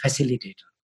as a facilitator.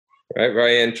 Right,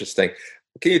 very interesting.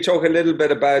 Can you talk a little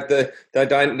bit about the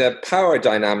power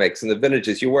dynamics in the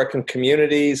villages? You work in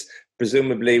communities,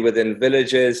 presumably within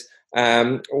villages.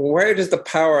 Where does the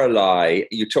power lie?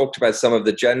 You talked about some of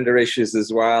the gender issues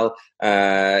as well.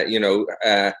 How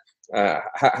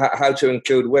to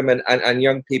include women and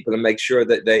young people and make sure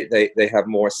that they have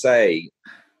more say.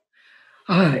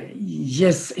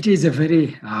 Yes, it is a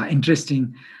very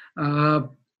interesting.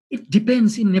 It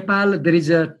depends. In Nepal, there is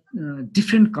a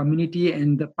different community,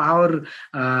 and the power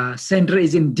center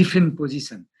is in different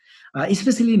position.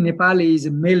 Especially Nepal is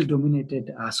a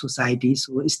male-dominated society,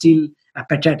 so still a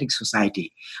patriotic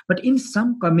society. But in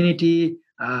some community,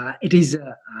 it is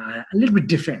a little bit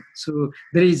different. So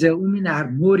there is women are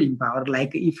more empowered.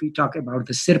 Like if we talk about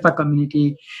the Sherpa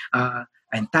community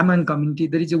and Tamang community,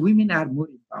 there is women are more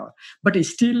empowered. But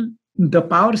still, the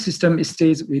power system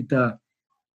stays with the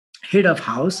head of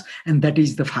house, and that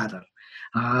is the father.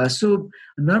 So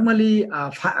normally,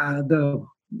 the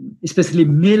especially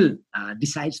male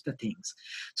decides the things.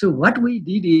 So what we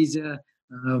did is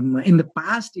in the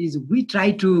past is we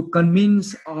try to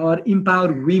convince or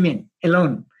empower women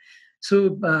alone.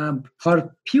 So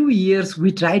for few years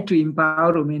we tried to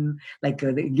empower women, like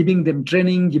giving them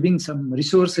training, giving some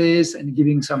resources, and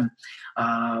giving some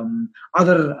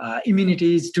other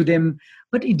immunities to them,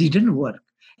 but it didn't work.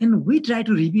 And we try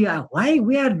to review why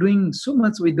we are doing so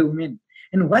much with the women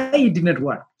and why it did not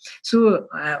work. So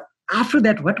after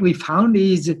that, what we found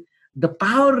is the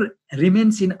power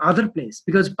remains in other place,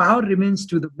 because power remains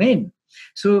to the men.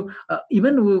 So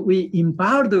even we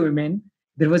empower the women,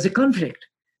 there was a conflict,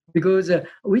 because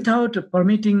without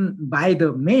permitting by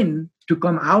the men to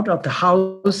come out of the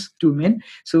house to men,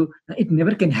 so it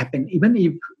never can happen. Even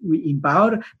if we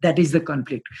empower, that is the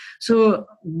conflict. So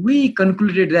we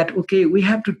concluded that, okay, we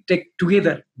have to take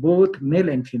together both male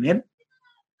and female,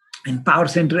 and power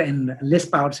center and less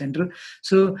power center.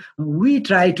 So we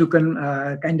try to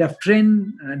kind of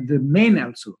train the men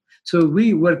also. So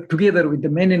we work together with the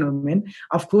men and women.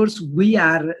 Of course, we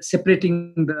are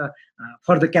separating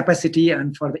for the capacity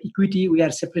and for the equity, we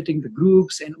are separating the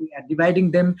groups and we are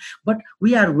dividing them, but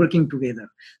we are working together.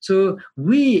 So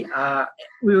we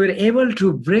were able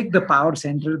to break the power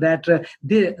center that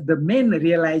the men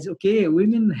realize, okay,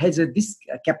 women has this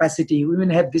capacity, women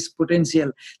have this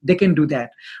potential, they can do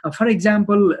that. For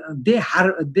example,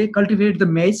 they cultivate the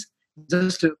maize,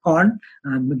 just corn.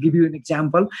 Give you an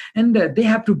example, and they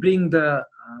have to bring the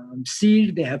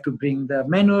seed, they have to bring the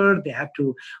manure, they have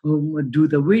to do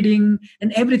the weeding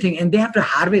and everything, and they have to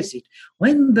harvest it.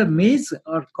 When the maize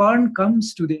or corn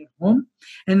comes to their home,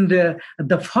 and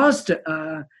the first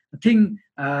thing,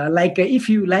 if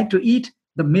you like to eat,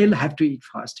 the male have to eat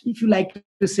first. If you like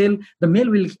to sell, the male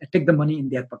will take the money in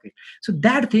their pocket. So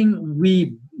that thing,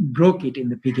 we broke it in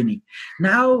the beginning.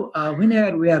 Now,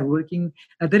 whenever we are working,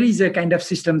 there is a kind of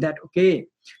system that, okay,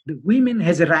 the women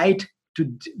has a right to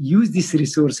use these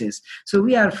resources. So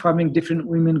we are forming different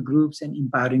women groups and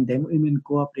empowering them, women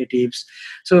cooperatives.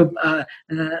 So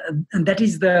and that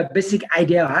is the basic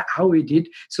idea how we did.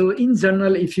 So in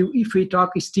general, if we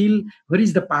talk still, what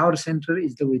is the power center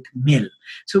is with male.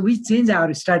 So we change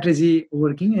our strategy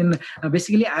working, and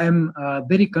basically I am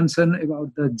very concerned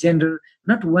about the gender,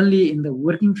 not only in the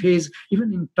working phase,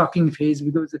 even in talking phase,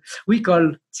 because we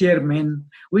call chairmen,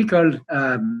 we call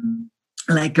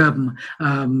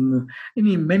in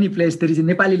many places there is a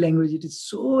Nepali language, it is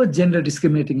so gender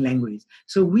discriminating language.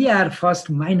 So we are first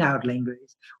mind our language.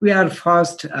 We are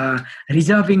first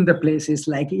reserving the places,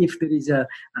 like if there is a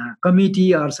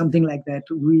committee or something like that,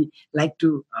 we like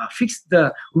to fix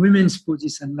the women's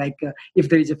position. If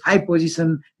there is a 5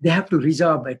 position, they have to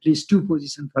reserve at least 2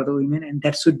 positions for the women, and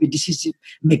that should be decision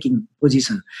making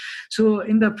position. So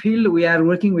in the field, we are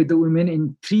working with the women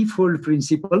in threefold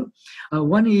principle.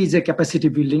 One is a capacity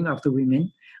building of the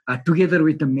women together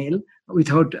with the male,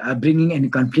 without bringing any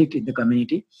conflict in the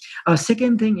community.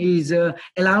 Second thing is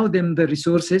allow them the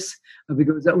resources,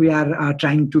 because we are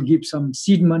trying to give some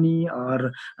seed money,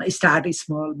 or start a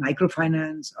small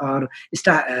microfinance, or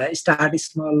start a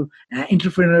small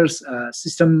entrepreneurs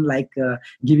system, like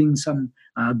giving some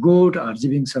goat, or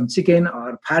giving some chicken,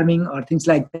 or farming, or things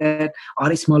like that,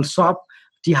 or a small shop,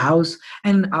 tea house.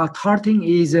 And third thing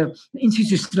is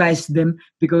institutionalize them,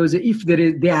 because if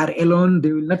they are alone,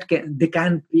 they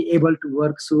can't be able to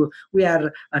work. So we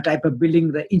are a type of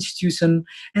building the institution.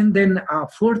 And then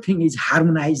fourth thing is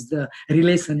harmonize the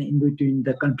relation in between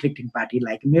the conflicting party,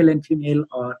 like male and female,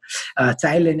 or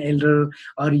child and elder,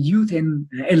 or youth and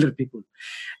elder people.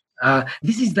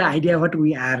 This is the idea what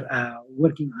we are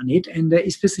working on it. And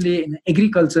especially in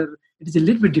agriculture, it is a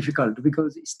little bit difficult,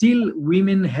 because still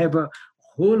women have a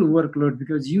whole workload,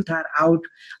 because youth are out,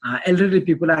 elderly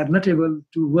people are not able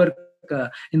to work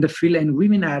in the field, and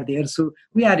women are there. So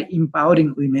we are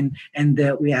empowering women, and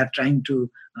we are trying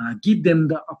to give them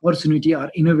the opportunity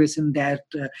or innovation that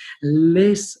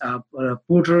less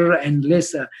porter and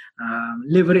less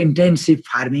labor intensive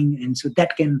farming, and so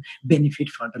that can benefit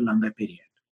for the longer period.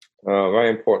 Very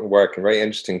important work, and very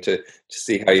interesting to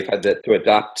see how you've had to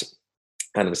adapt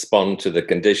and respond to the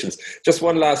conditions. Just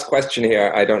one last question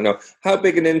here. I don't know, how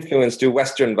big an influence do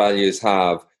Western values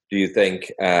have, do you think,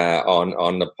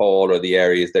 on Nepal or the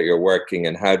areas that you're working,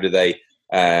 and how do they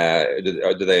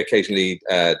occasionally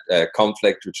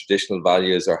conflict with traditional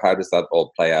values, or how does that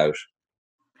all play out?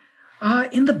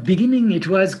 In the beginning, it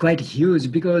was quite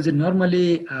huge, because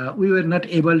normally we were not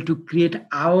able to create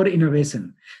our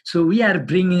innovation. So we are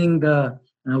bringing the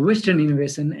Western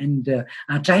innovation and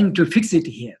trying to fix it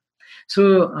here.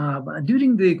 So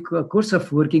during the course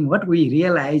of working, what we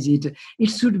realize it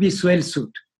should be well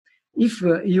suited. If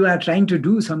you are trying to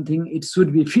do something, it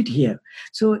should be fit here.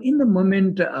 So in the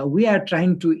moment, we are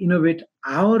trying to innovate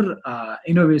our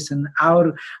innovation,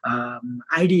 our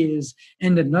ideas,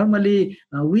 and normally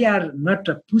we are not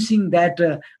pushing that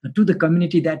to the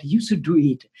community that you should do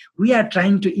it. We are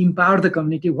trying to empower the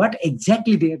community, what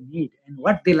exactly they need and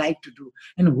what they like to do,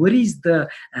 and what is the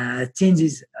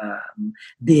changes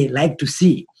they like to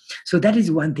see. So that is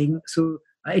one thing. So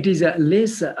it is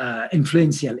less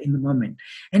influential in the moment.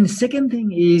 And the second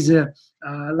thing is we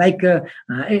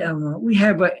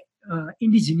have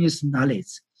indigenous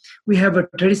knowledge. We have a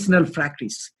traditional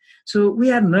practice. So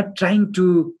we are not trying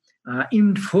to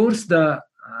enforce the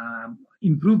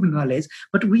improved knowledge,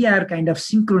 but we are kind of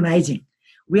synchronizing.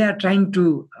 We are trying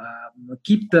to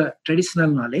keep the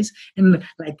traditional knowledge and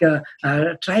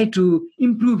try to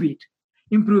improve it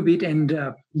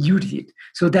and use it.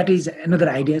 So that is another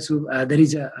idea. So there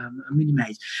is a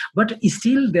minimize. But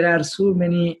still, there are so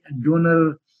many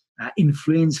donor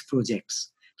influence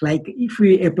projects. Like if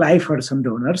we apply for some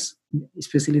donors,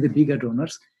 especially the bigger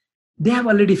donors, they have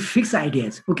already fixed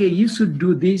ideas. Okay, you should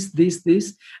do this,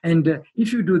 and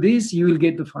if you do this, you will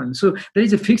get the fund. So there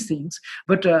is a fixed things.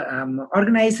 But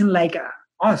organization like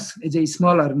us is a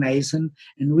small organization,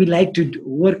 and we like to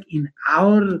work in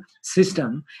our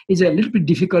system. Is a little bit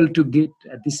difficult to get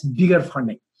this bigger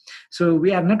funding. So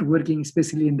we are not working,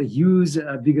 especially in the huge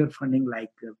bigger funding like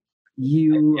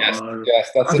you Yes, or yes,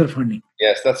 that's it. other funding.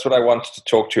 Yes, that's what I wanted to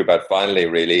talk to you about finally,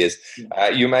 really, is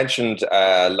you mentioned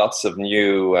lots of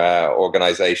new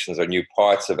organizations or new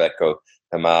parts of Eco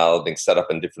Himal being set up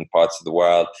in different parts of the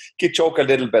world. Can you talk a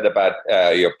little bit about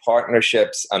your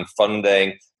partnerships and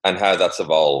funding and how that's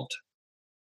evolved?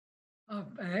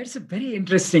 It's very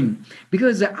interesting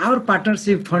because our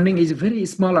partnership funding is a very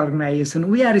small organization.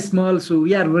 We are small, so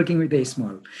we are working with a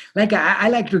small. Like I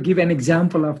like to give an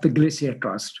example of the Glacier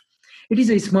Trust. It is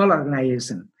a small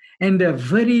organization and a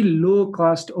very low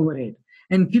cost overhead,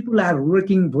 and people are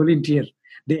working volunteer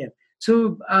there.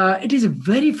 So it is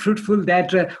very fruitful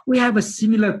that we have a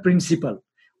similar principle.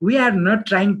 We are not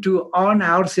trying to earn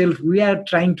ourselves. We are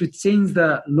trying to change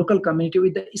the local community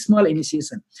with a small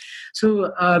initiation.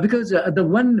 So because the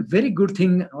one very good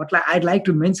thing what I'd like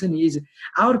to mention is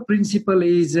our principle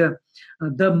is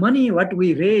the money what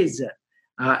we raise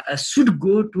should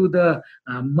go to the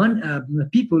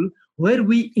people where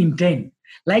we intend.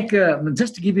 Like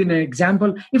just to give you an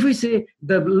example, if we say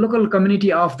the local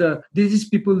community of these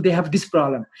people, they have this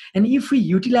problem, and if we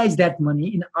utilize that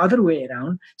money in other way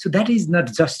around, so that is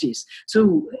not justice.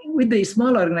 So with the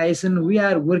small organization, we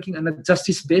are working on a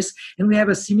justice base, and we have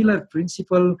a similar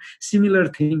principle, similar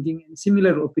thinking, and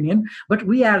similar opinion, but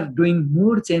we are doing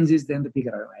more changes than the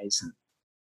bigger organization.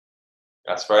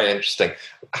 That's very interesting.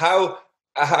 How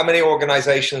many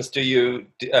organizations do you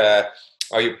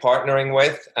are you partnering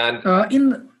with? And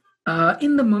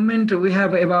in the moment, we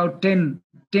have about 10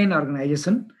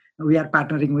 organizations we are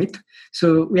partnering with.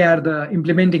 So we are the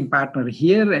implementing partner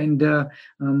here, and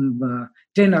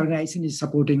 10 organization is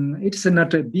supporting. It's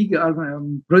not a big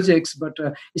projects, but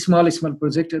a small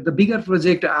project. The bigger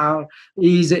project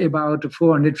is about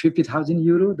 450,000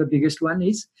 euro. The biggest one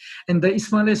is, and the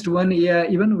smallest one,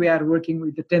 even we are working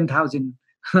with the 10,000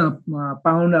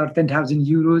 pound or 10,000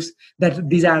 euros. That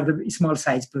these are the small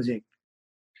size project.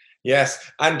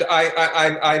 Yes, and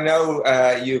I know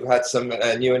you've had some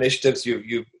new initiatives.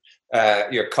 You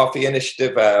your coffee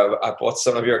initiative. I bought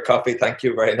some of your coffee. Thank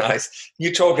you. Very nice.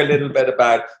 You talk a little bit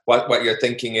about what your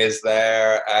thinking is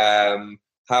there,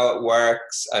 how it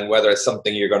works, and whether it's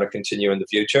something you're going to continue in the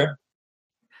future.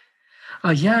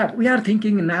 Yeah, we are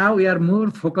thinking now we are more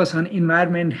focused on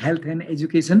environment, health, and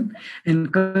education,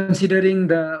 and considering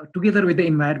together with the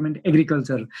environment,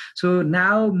 agriculture. So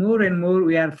now more and more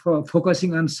we are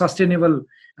focusing on sustainable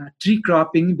tree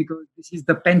cropping, because this is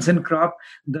the pension crop,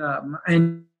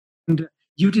 and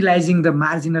utilizing the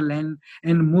marginal land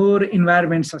and more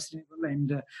environment sustainable,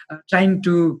 and trying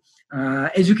to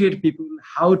educate people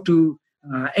how to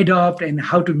adopt and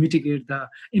how to mitigate the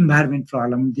environment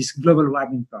problem, this global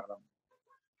warming problem.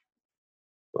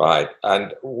 Right.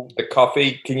 And the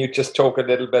coffee, can you just talk a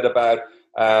little bit about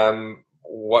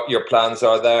what your plans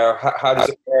are there? How does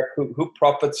it work? Who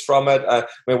profits from it? I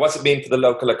mean, what's it mean for the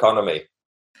local economy?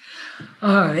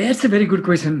 That's a very good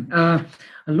question.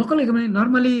 Local economy,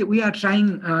 normally we are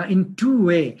trying in two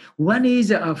ways. One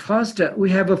is first, we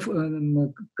have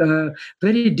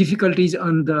very difficulties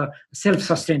on the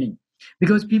self-sustaining,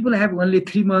 because people have only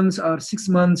 3 months or 6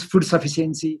 months food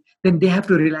sufficiency, then they have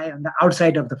to rely on the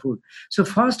outside of the food. So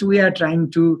first we are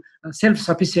trying to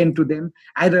self-sufficient to them,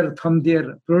 either from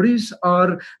their produce,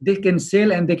 or they can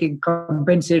sell and they can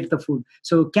compensate the food.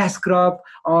 So cash crop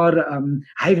or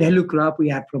high value crop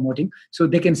we are promoting, so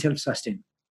they can self-sustain.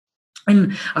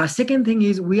 And second thing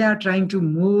is we are trying to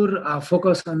more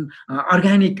focus on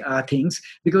organic things,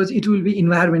 because it will be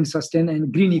environment sustain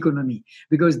and green economy,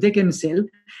 because they can sell.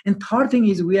 And third thing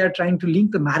is we are trying to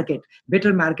link the market,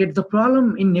 better market. The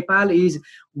problem in Nepal is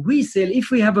we sell, if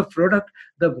we have a product,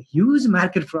 the huge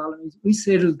market problem is we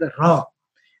sell the raw,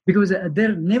 because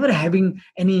they're never having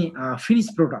any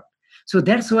finished product. So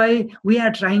that's why we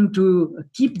are trying to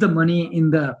keep the money in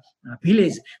the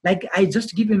village. Like I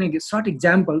just give you a short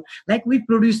example. Like we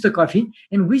produce the coffee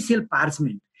and we sell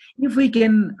parchment. If we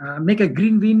can make a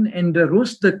green bean and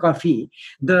roast the coffee,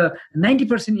 the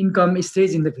 90% income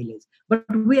stays in the village. But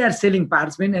we are selling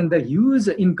parchment, and the huge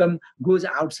income goes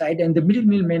outside, and the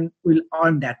middleman will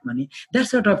earn that money. That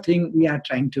sort of thing we are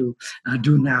trying to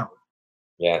do now.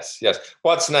 Yes, yes.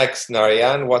 What's next,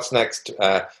 Narayan? What's next?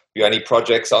 You any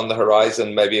projects on the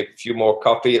horizon? Maybe a few more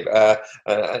coffee.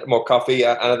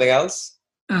 Anything else?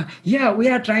 Yeah, we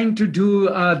are trying to do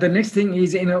the next thing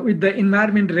is with the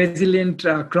environment resilient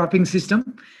cropping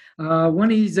system.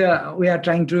 One is we are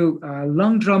trying to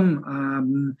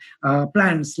long-term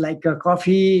plants like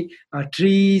coffee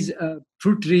trees,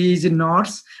 fruit trees,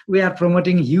 nuts. We are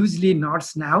promoting hugely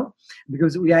nuts now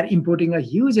because we are importing a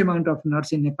huge amount of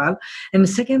nuts in Nepal. And the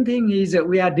second thing is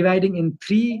we are dividing in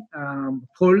three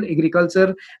fold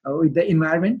agriculture with the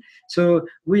environment. So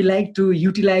we like to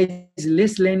utilize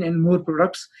less land and more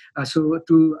products so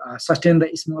to sustain the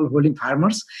small holding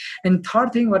farmers. And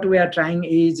third thing what we are trying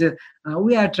is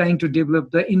we are trying to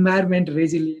develop the environment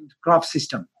resilient crop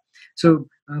system. So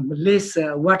less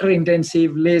water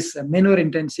intensive, less manure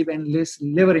intensive, and less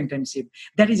labor intensive.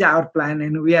 That is our plan,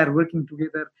 and we are working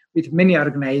together with many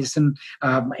organizations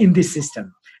in this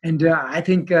system. And I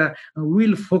think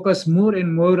we'll focus more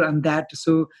and more on that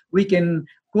so we can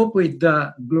cope with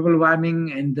the global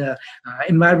warming and the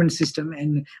environment system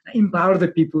and empower the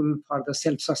people for the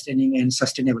self-sustaining and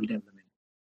sustainable development.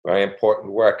 Very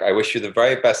important work. I wish you the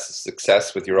very best of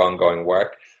success with your ongoing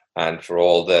work and for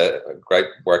all the great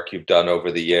work you've done over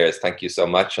the years. Thank you so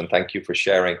much, and thank you for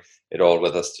sharing it all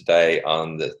with us today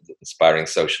on the Inspiring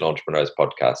Social Entrepreneurs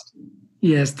podcast.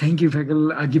 Yes, thank you,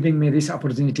 Fegal, giving me this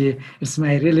opportunity. It's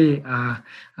my really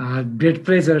great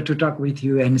pleasure to talk with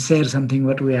you and share something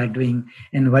what we are doing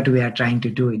and what we are trying to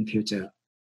do in future.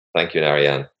 Thank you,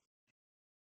 Narayan.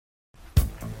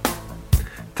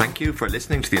 Thank you for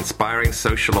listening to the Inspiring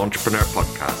Social Entrepreneur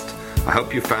podcast. I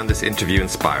hope you found this interview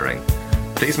inspiring.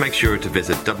 Please make sure to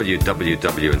visit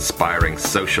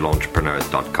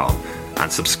www.inspiringsocialentrepreneurs.com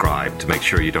and subscribe to make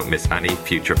sure you don't miss any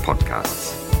future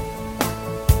podcasts.